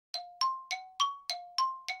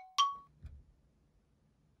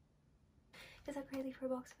Is that crazy for a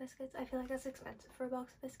box of biscuits? I feel like that's expensive for a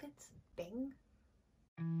box of biscuits. Bing.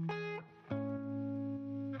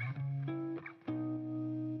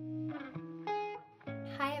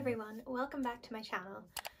 Hi everyone, welcome back to my channel.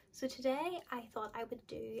 So today I thought I would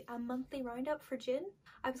do a monthly roundup for June.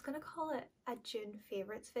 I was gonna call it a June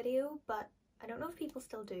favourites video, but I don't know if people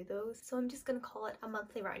still do those, so I'm just gonna call it a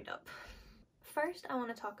monthly roundup. First, I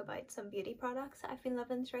want to talk about some beauty products that I've been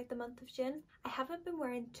loving throughout the month of June. I haven't been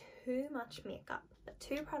wearing too much makeup, but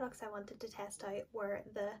two products I wanted to test out were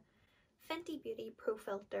the Fenty Beauty Pro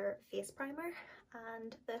Filter Face Primer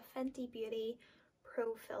and the Fenty Beauty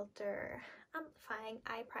Pro Filter Amplifying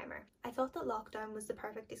Eye Primer. I thought that lockdown was the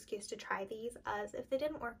perfect excuse to try these, as if they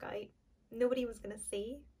didn't work out, nobody was going to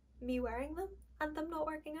see me wearing them and them not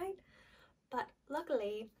working out. But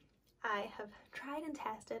luckily, I have tried and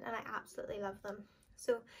tested and I absolutely love them.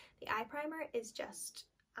 So the eye primer is just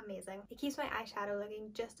amazing. It keeps my eyeshadow looking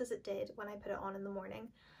just as it did when I put it on in the morning,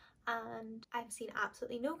 and I've seen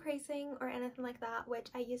absolutely no creasing or anything like that, which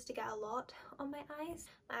I used to get a lot on my eyes.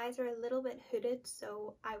 My eyes are a little bit hooded,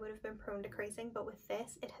 so I would have been prone to creasing, but with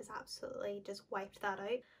this it has absolutely just wiped that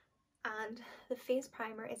out. And the face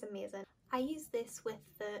primer is amazing. I use this with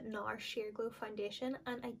the NARS Sheer Glow foundation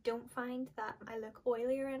and I don't find that I look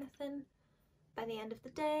oily or anything by the end of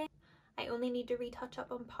the day. I only need to retouch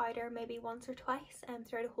up on powder maybe once or twice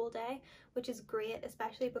throughout a whole day, which is great,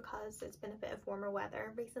 especially because it's been a bit of warmer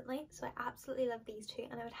weather recently. So I absolutely love these two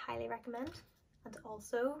and I would highly recommend. And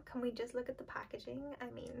also, can we just look at the packaging? I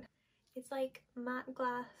mean, it's like matte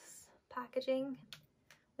glass packaging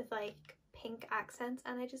with like pink accents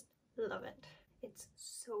and I just love it. It's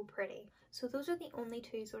so pretty. So those are the only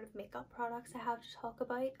two sort of makeup products I have to talk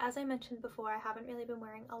about. As I mentioned before, I haven't really been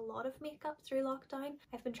wearing a lot of makeup through lockdown.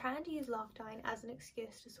 I've been trying to use lockdown as an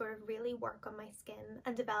excuse to sort of really work on my skin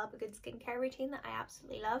and develop a good skincare routine that I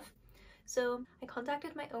absolutely love. So I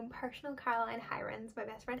contacted my own personal Caroline Hirons, my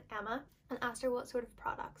best friend Emma, and asked her what sort of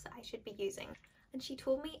products I should be using. And she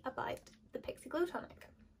told me about the Pixi Glow Tonic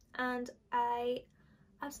and I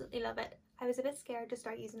absolutely love it. I was a bit scared to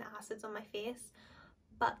start using acids on my face,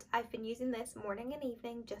 but I've been using this morning and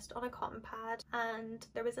evening just on a cotton pad, and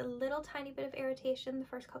there was a little tiny bit of irritation the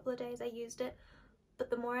first couple of days I used it, but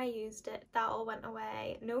the more I used it, that all went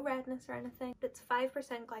away. No redness or anything. It's 5%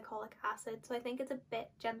 glycolic acid, so I think it's a bit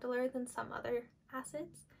gentler than some other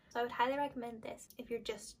acids. So I would highly recommend this if you're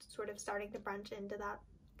just sort of starting to branch into that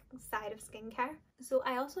side of skincare. So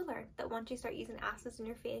I also learned that once you start using acids in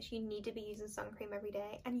your face, you need to be using sun cream every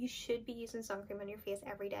day, and you should be using sun cream on your face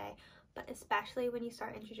every day, but especially when you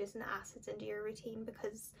start introducing the acids into your routine,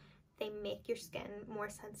 because they make your skin more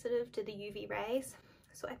sensitive to the UV rays.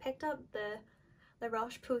 So I picked up the La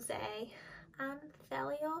Roche-Posay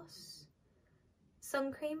Anthelios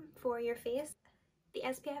sun cream for your face. The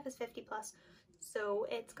SPF is 50+, so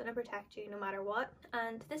it's going to protect you no matter what,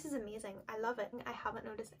 and this is amazing. I love it. I haven't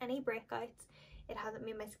noticed any breakouts. It hasn't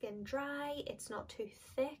made my skin dry. It's not too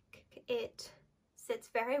thick. It sits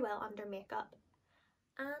very well under makeup,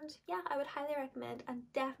 and yeah, I would highly recommend, and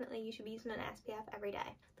definitely you should be using an SPF every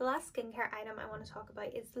day. The last skincare item I want to talk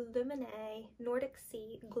about is the Lumineux Nordic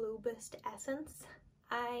Sea Glow Boost Essence.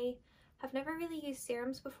 I have never really used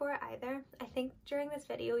serums before either. I think during this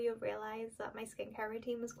video you'll realise that my skincare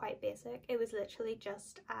routine was quite basic. It was literally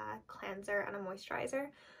just a cleanser and a moisturiser,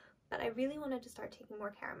 but I really wanted to start taking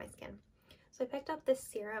more care of my skin. So I picked up this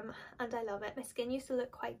serum and I love it. My skin used to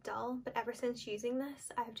look quite dull, but ever since using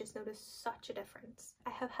this, I have just noticed such a difference.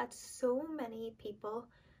 I have had so many people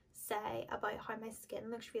say about how my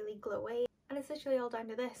skin looks really glowy, and it's literally all down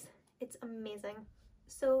to this. It's amazing.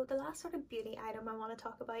 So the last sort of beauty item I want to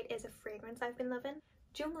talk about is a fragrance I've been loving.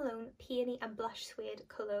 Jo Malone Peony and Blush Suede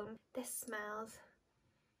Cologne. This smells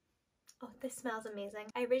amazing.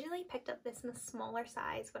 I originally picked up this in a smaller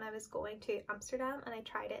size when I was going to Amsterdam, and I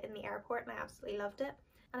tried it in the airport and I absolutely loved it.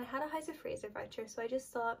 And I had a House of Fraser voucher, so I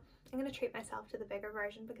just thought I'm going to treat myself to the bigger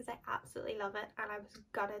version because I absolutely love it, and I was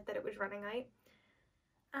gutted that it was running out.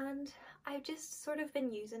 And I've just sort of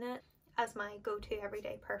been using it as my go-to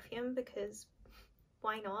everyday perfume because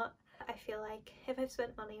why not? I feel like if I've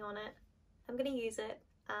spent money on it, I'm gonna use it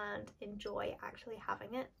and enjoy actually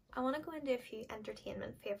having it. I want to go into a few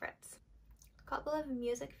entertainment favourites. A couple of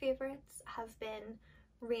music favourites have been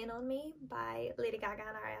Rain on Me by Lady Gaga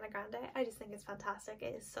and Ariana Grande. I just think it's fantastic.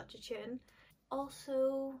 It is such a tune.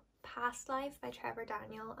 Also Past Life by Trevor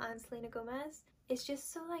Daniel and Selena Gomez. It's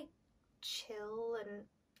just so like chill and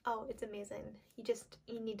oh, it's amazing.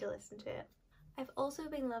 You need to listen to it. I've also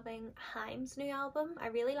been loving Haim's new album. I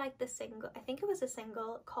really like the single, I think it was a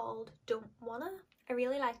single called Don't Wanna. I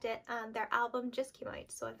really liked it, and their album just came out,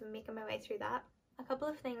 so I've been making my way through that. A couple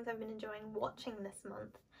of things I've been enjoying watching this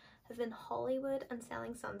month have been Hollywood and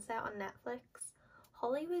Selling Sunset on Netflix.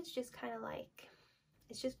 Hollywood's just kind of like,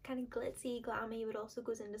 it's just kind of glitzy, glammy, but also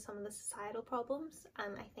goes into some of the societal problems,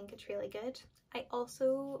 and I think it's really good. I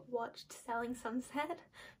also watched Selling Sunset.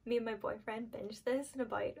 Me and my boyfriend binged this in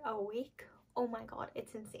about a week. Oh my god,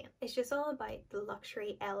 it's insane. It's just all about the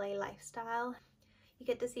luxury LA lifestyle. You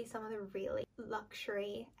get to see some of the really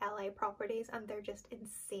luxury LA properties and they're just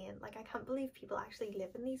insane. Like, I can't believe people actually live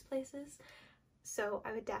in these places. So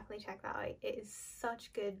I would definitely check that out. It is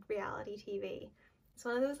such good reality TV. It's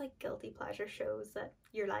one of those like guilty pleasure shows that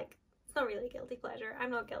you're like, it's not really a guilty pleasure. I'm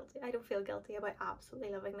not guilty. I don't feel guilty about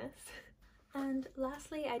absolutely loving this. And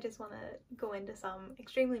lastly, I just want to go into some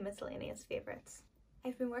extremely miscellaneous favourites.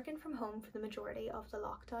 I've been working from home for the majority of the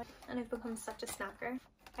lockdown and I've become such a snacker.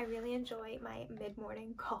 I really enjoy my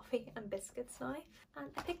mid-morning coffee and biscuits now, and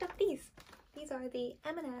I picked up these. These are the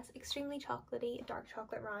M&S Extremely Chocolatey Dark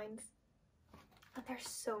Chocolate Rounds, and they're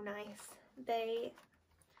so nice. They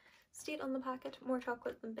state on the packet, more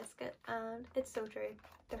chocolate than biscuit, and it's so true.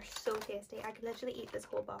 They're so tasty. I could literally eat this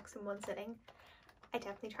whole box in one sitting. I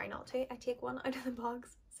definitely try not to. I take one out of the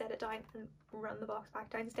box, set it down and run the box back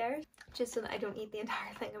downstairs just so that I don't eat the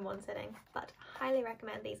entire thing in one sitting. But highly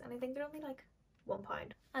recommend these, and I think they're only like £1.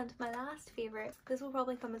 And my last favourite, this will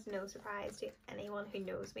probably come as no surprise to anyone who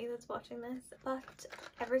knows me that's watching this, but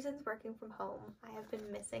ever since working from home I have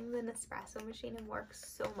been missing the Nespresso machine in work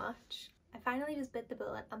so much. I finally just bit the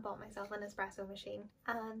bullet and bought myself an espresso machine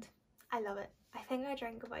and I love it. I think I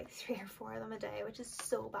drink about 3 or 4 of them a day, which is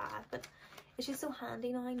so bad, but it's just so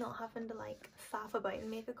handy now not having to like faff about and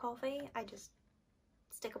make a coffee. I just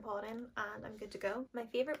stick a pod in and I'm good to go. My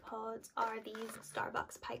favourite pods are these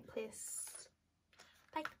Starbucks Pike Place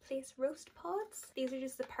roast pods. These are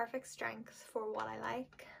just the perfect strength for what I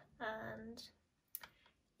like, and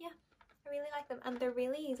yeah, I really like them, and they're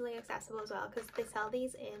really easily accessible as well because they sell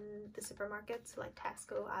these in the supermarkets, so like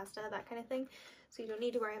Tesco, Asda, that kind of thing, so you don't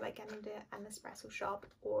need to worry about getting to an espresso shop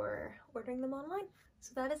or ordering them online.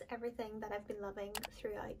 So that is everything that I've been loving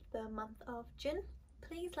throughout the month of June.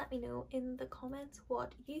 Please let me know in the comments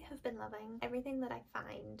what you have been loving. Everything that I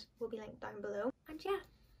find will be linked down below, and yeah,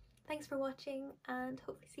 thanks for watching and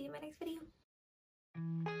hopefully see you in my next video.